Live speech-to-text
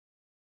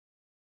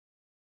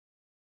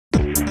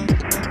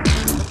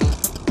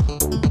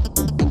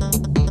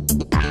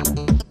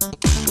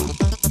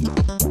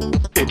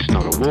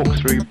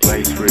walkthrough,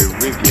 playthrough,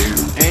 review,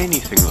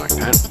 anything like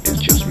that. It's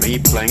just me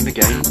playing the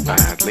game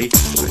badly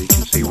so you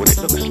can see what it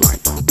looks like.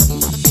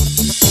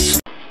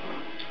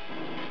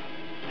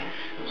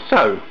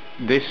 So,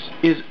 this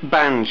is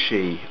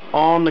Banshee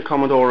on the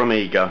Commodore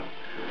Amiga.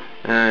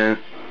 It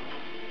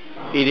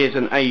is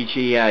an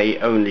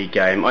AGA only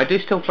game. I do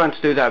still plan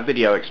to do that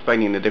video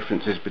explaining the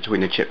differences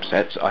between the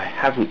chipsets. I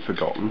haven't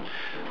forgotten.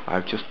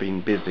 I've just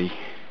been busy.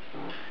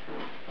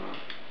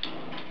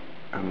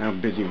 I'm now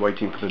busy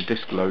waiting for the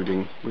disk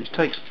loading, which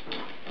takes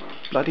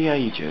bloody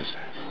ages.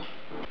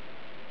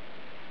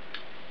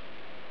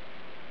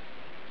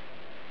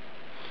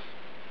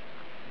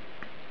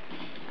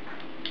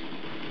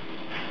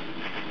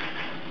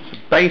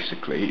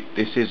 Basically,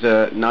 this is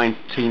a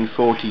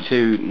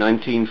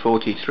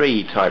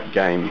 1942-1943 type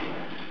game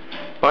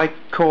by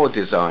Core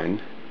Design,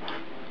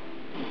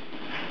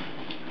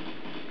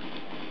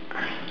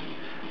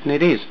 and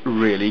it is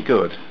really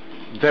good,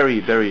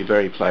 very, very,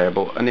 very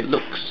playable, and it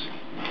looks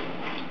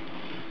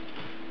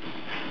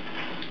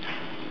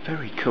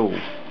very cool.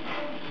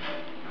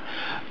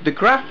 The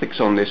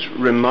graphics on this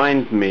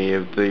remind me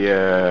of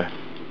the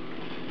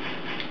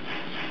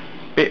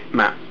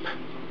Bitmap.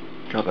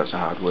 God, that's a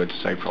hard word to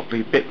say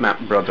properly.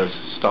 Bitmap Brothers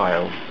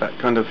style, that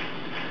kind of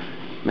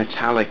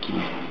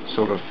metallic-y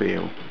sort of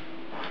feel.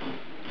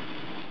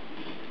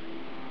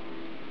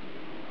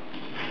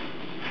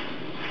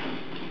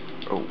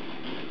 Oh.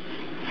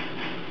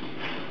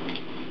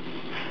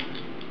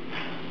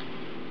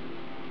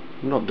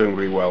 I'm not doing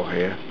very well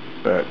here,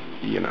 but,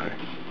 you know.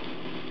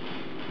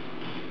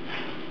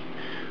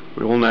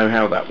 We all know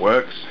how that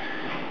works.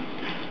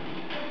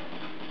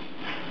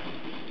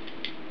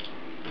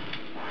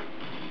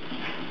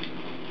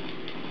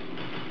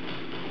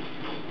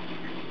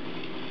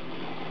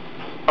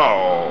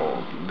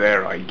 Oh,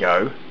 there I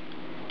go.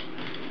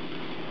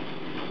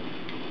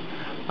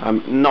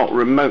 I'm not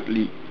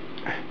remotely...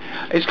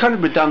 It's kind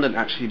of redundant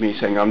actually me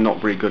saying I'm not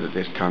very good at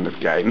this kind of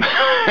game.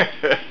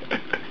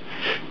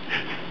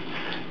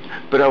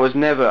 But I was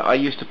never... I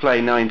used to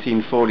play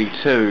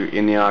 1942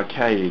 in the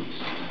arcades,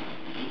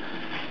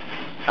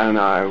 and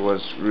I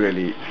was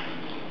really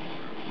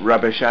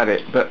rubbish at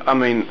it. But I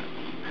mean,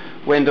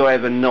 when do I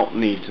ever not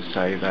need to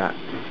say that?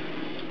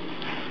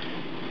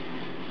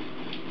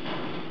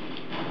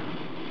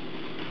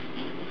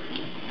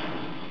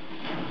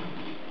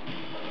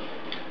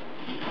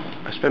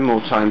 I spend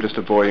more time just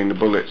avoiding the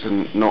bullets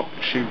and not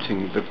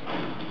shooting the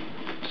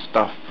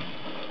stuff.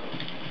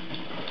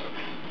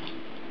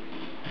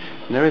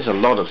 And there is a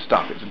lot of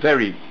stuff. It's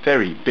very,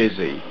 very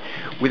busy.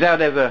 Without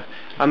ever...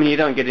 I mean, you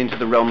don't get into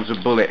the realms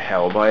of bullet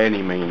hell by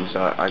any means.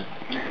 God.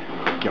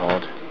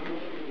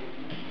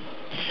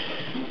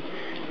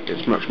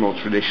 It's much more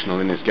traditional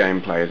in its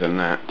gameplay than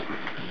that.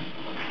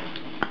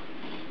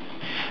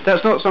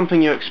 That's not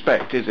something you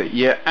expect, is it?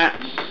 You're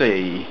at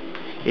sea,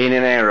 in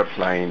an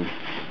aeroplane.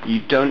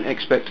 You don't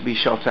expect to be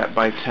shot at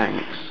by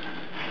tanks.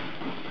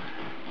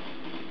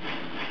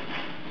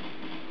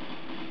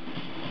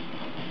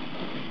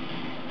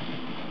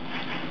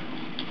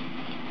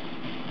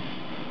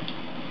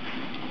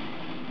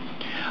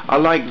 I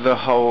like the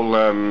whole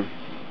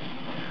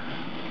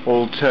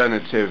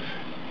alternative,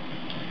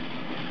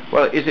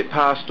 well, is it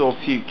past or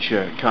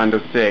future kind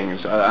of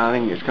things. I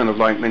think it's kind of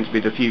like meant to be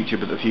the future,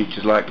 but the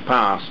future's like the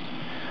past.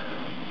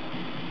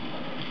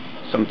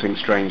 Something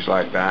strange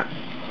like that.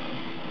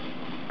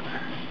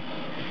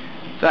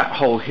 That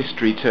whole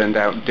history turned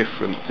out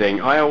different thing.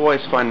 I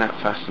always find that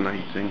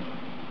fascinating.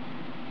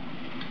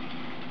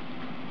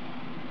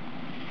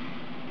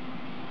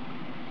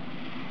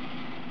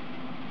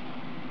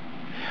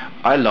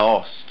 I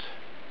lost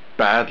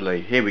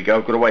badly. Here we go.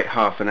 I've got to wait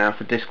half an hour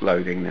for disk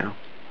loading now.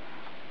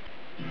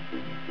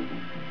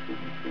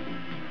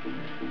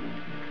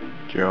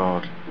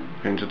 God,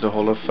 into the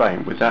Hall of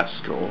Fame with that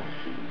score.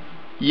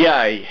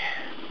 Yay!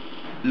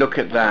 Look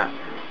at that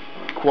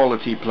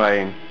quality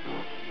playing.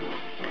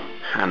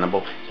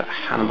 Hannibal. Is that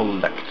Hannibal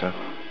Lecter?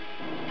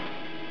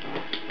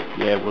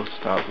 Yeah, we'll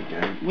start the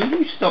game. Will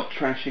you stop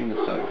trashing the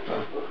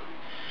sofa?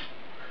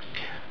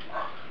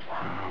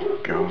 Oh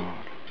God.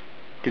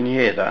 Can you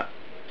hear that?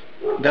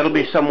 That'll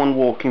be someone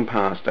walking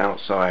past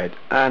outside,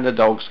 and the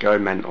dogs go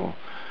mental.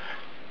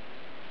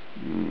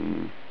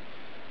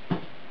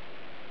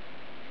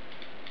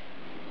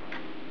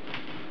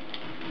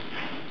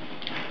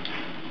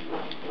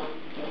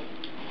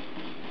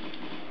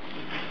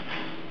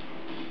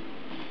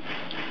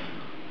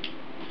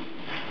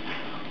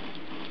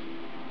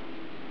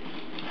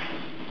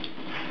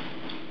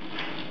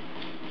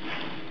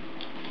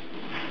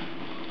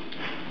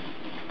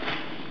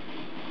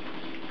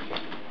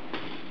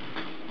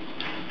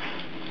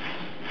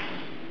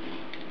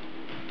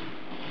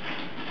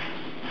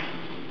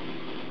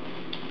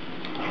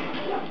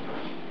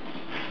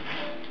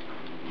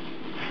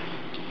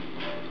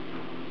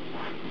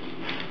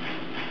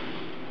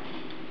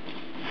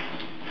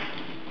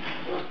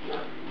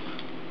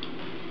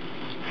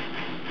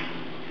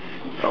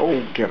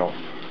 Oh, get off.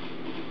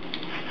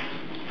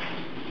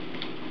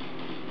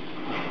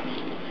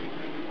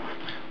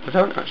 I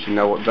don't actually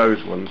know what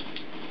those ones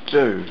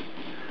do.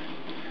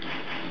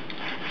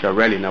 So I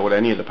rarely know what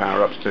any of the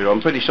power-ups do.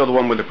 I'm pretty sure the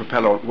one with the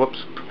propeller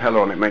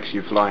on it makes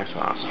you fly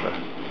faster.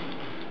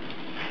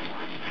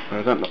 But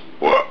I don't know.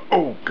 Whoa,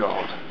 oh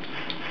God!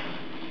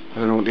 I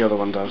don't know what the other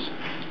one does.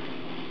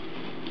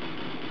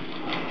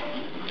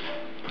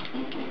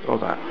 Or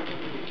that.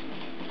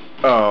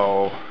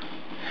 Oh,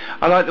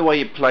 I like the way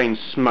your plane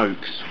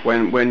smokes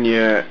when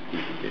you're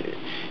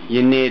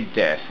near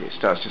death. It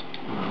starts just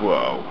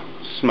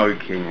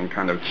smoking and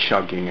kind of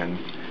chugging, and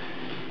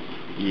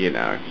you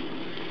know,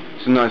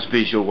 it's a nice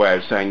visual way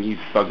of saying you've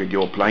buggered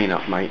your plane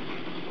up, mate.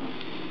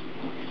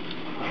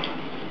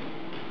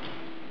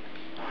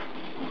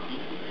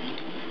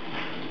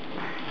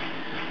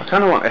 I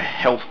kind of want a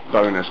health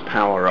bonus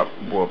power up.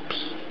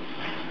 Whoops.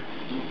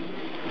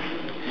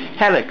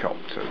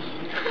 Helicopters.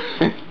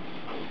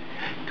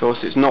 Of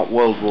course, it's not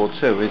World War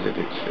II, is it?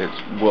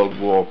 It's World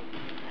War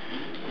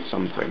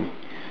something.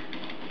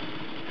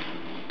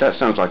 That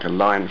sounds like a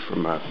line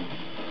from a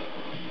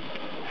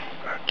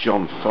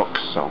John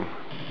Fox song.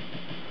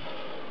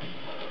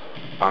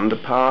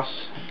 Underpass?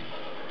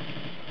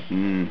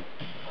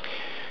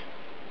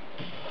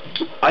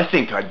 I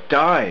think I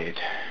died.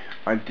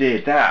 I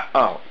did that.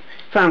 Oh,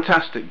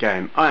 fantastic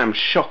game. I am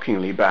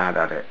shockingly bad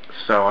at it,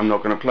 so I'm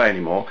not going to play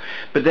anymore.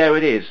 But there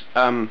it is.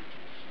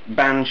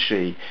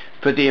 Banshee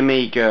for the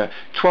Amiga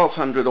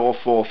 1200 or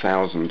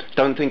 4000.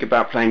 Don't think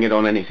about playing it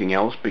on anything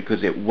else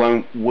because it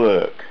won't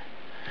work.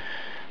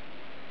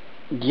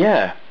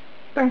 Yeah,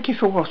 thank you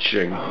for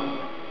watching.